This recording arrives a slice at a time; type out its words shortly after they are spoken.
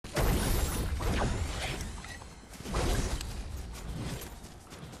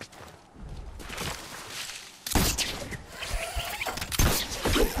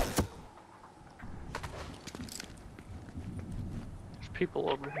people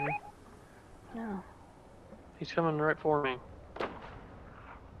over here. Yeah. He's coming right for me.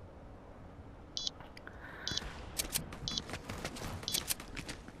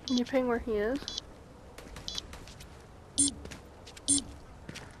 Can you ping where he is?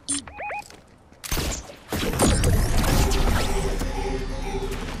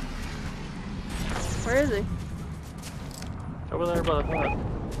 Where is he? Over there by the hut.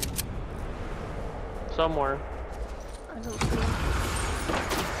 Somewhere. I don't see him.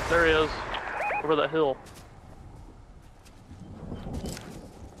 There he is. Over that hill.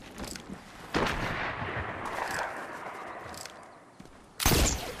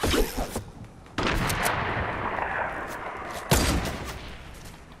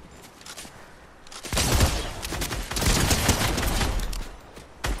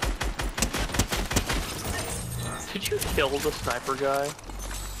 Did you kill the sniper guy?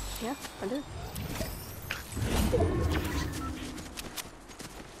 Yeah, I did.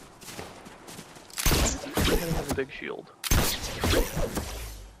 He has a big shield.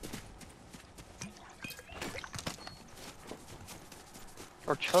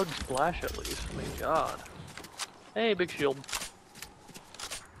 Or chug splash at least. I mean, God. Hey, big shield.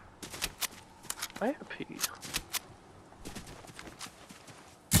 I have pee.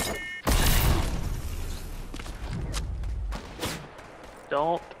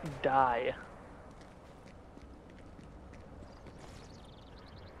 Don't die.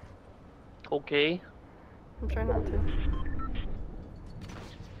 Okay. I'm trying not to.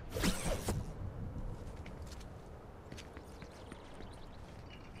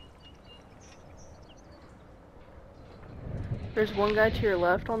 There's one guy to your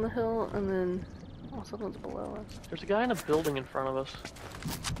left on the hill, and then someone's below us. There's a guy in a building in front of us.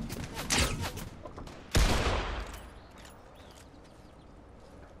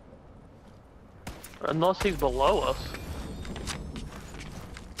 Unless he's below us.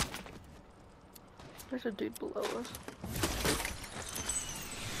 There's a dude below us.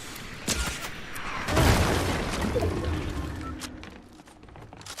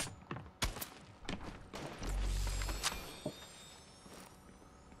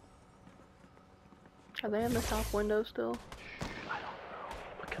 Are they in the top window still? I don't know.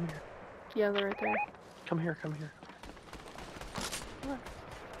 But come here. Yeah, they're right there. Come here, come here. What?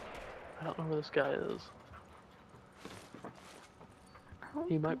 I don't know where this guy is.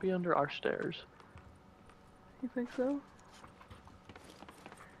 He might be under our stairs. You think so?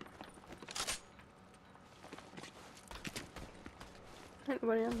 Ain't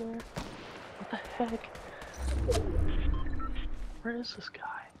nobody under there. What the heck? Where is this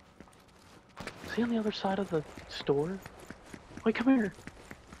guy? Is he on the other side of the store? Wait, come here.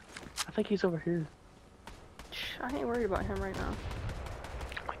 I think he's over here. Shh, I ain't worried about him right now.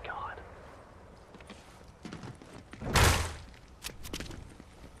 Oh my God.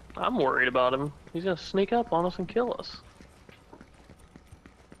 I'm worried about him. He's gonna sneak up on us and kill us.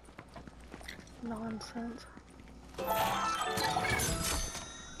 Nonsense.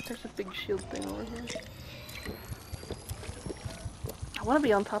 There's a big shield thing over here. I want to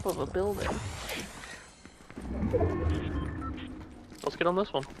be on top of a building. Let's get on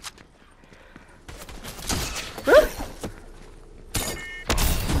this one.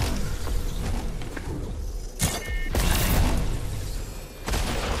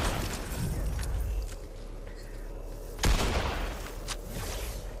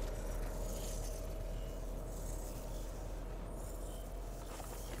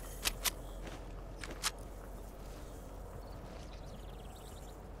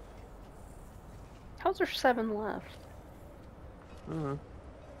 How's there 7 left? Mm-hmm.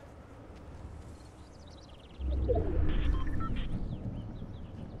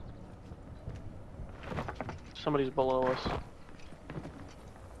 Somebody's below us.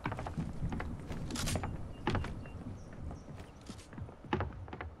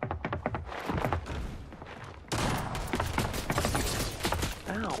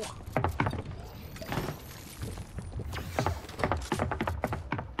 Ow.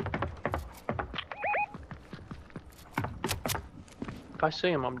 If I see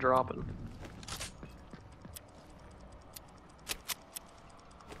him, I'm dropping.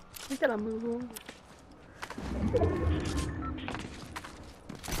 We gotta move on.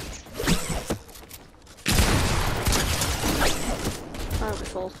 Oh,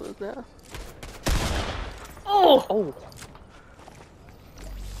 this also is there. Oh! Oh!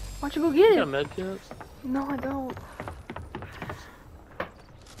 Why don't you go get You got a it? med kit? No, I don't.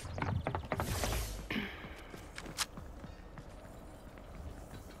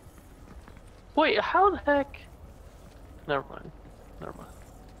 Wait, how the heck? Never mind. Never mind.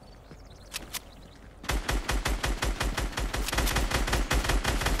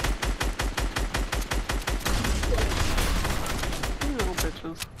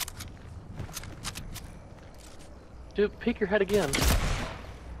 Dude, peek your head again.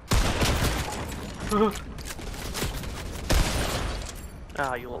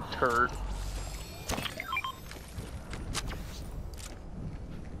 Ah, you little turd.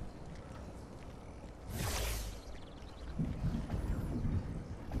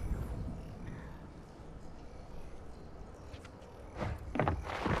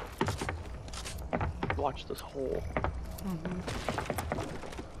 Watch this hole.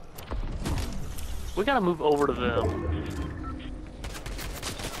 We gotta move over to them.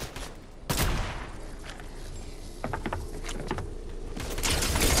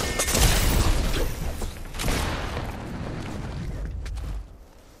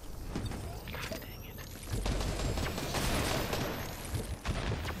 Dang it.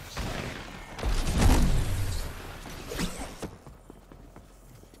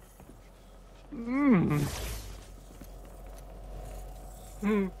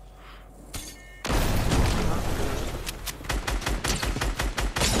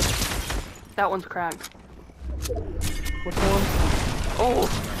 That one's cracked. Which one? Oh!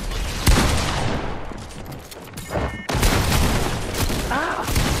 Ah!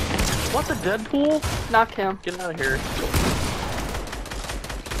 What the Deadpool? Knocked him. Get out of here.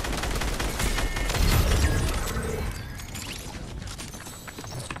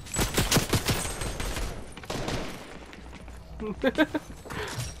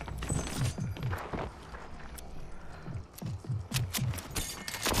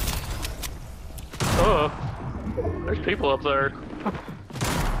 Oh, there's people up there.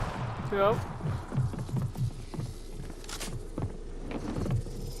 Yep.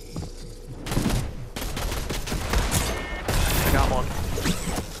 I got one.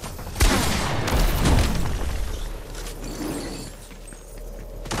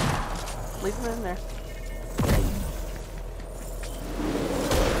 Leave him in there.